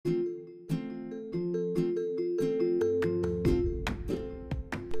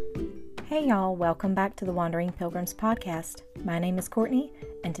Hey y'all, welcome back to the Wandering Pilgrims podcast. My name is Courtney,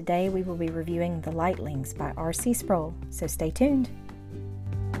 and today we will be reviewing The Lightlings by R.C. Sproul, so stay tuned.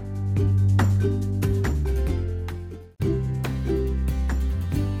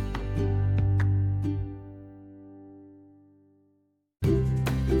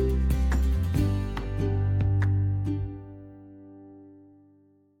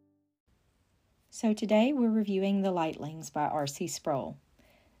 So today we're reviewing The Lightlings by R.C. Sproul.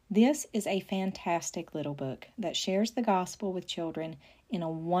 This is a fantastic little book that shares the gospel with children in a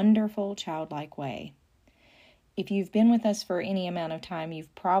wonderful, childlike way. If you've been with us for any amount of time,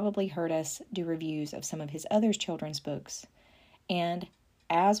 you've probably heard us do reviews of some of his other children's books. And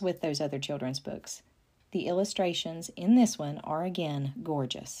as with those other children's books, the illustrations in this one are again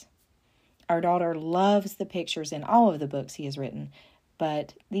gorgeous. Our daughter loves the pictures in all of the books he has written,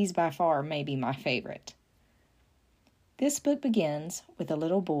 but these by far may be my favorite. This book begins with a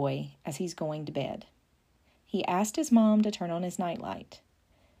little boy as he's going to bed. He asked his mom to turn on his nightlight.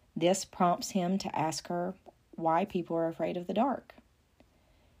 This prompts him to ask her why people are afraid of the dark.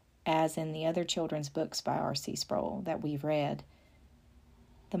 As in the other children's books by R.C. Sproul that we've read,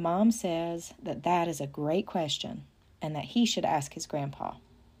 the mom says that that is a great question and that he should ask his grandpa.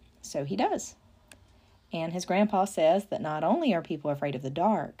 So he does. And his grandpa says that not only are people afraid of the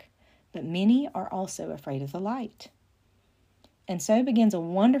dark, but many are also afraid of the light. And so begins a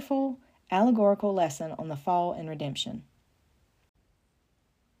wonderful allegorical lesson on the fall and redemption.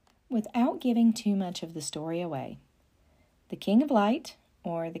 Without giving too much of the story away, the King of Light,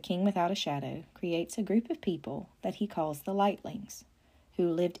 or the King without a shadow, creates a group of people that he calls the Lightlings, who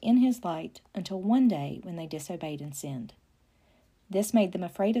lived in his light until one day when they disobeyed and sinned. This made them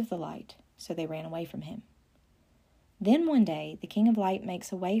afraid of the light, so they ran away from him. Then one day, the King of Light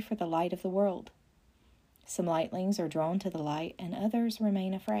makes a way for the light of the world. Some lightlings are drawn to the light, and others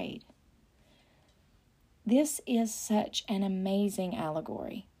remain afraid. This is such an amazing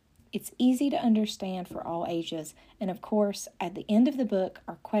allegory. It's easy to understand for all ages, and of course, at the end of the book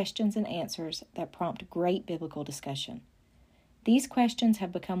are questions and answers that prompt great biblical discussion. These questions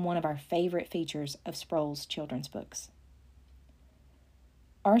have become one of our favorite features of Sproul's children's books.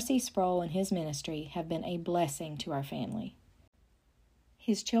 R.C. Sproul and his ministry have been a blessing to our family.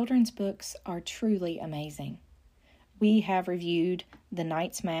 His children's books are truly amazing. We have reviewed The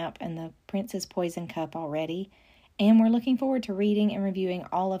Knight's Map and The Prince's Poison Cup already, and we're looking forward to reading and reviewing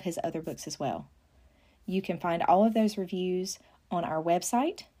all of his other books as well. You can find all of those reviews on our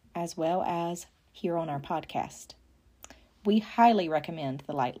website as well as here on our podcast. We highly recommend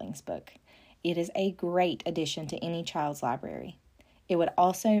the Lightlings book. It is a great addition to any child's library. It would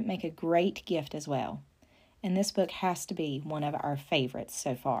also make a great gift as well. And this book has to be one of our favorites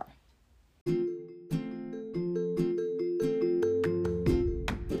so far.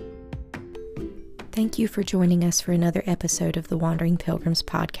 Thank you for joining us for another episode of the Wandering Pilgrims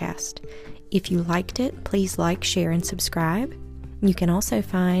podcast. If you liked it, please like, share, and subscribe. You can also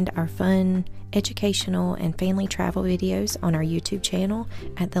find our fun, educational, and family travel videos on our YouTube channel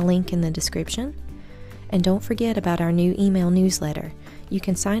at the link in the description. And don't forget about our new email newsletter. You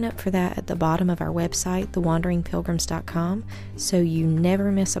can sign up for that at the bottom of our website, thewanderingpilgrims.com, so you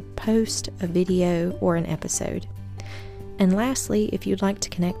never miss a post, a video, or an episode. And lastly, if you'd like to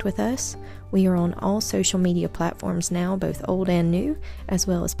connect with us, we are on all social media platforms now, both old and new, as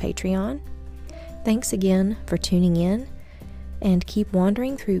well as Patreon. Thanks again for tuning in, and keep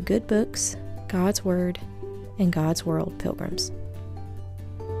wandering through good books, God's Word, and God's world, pilgrims.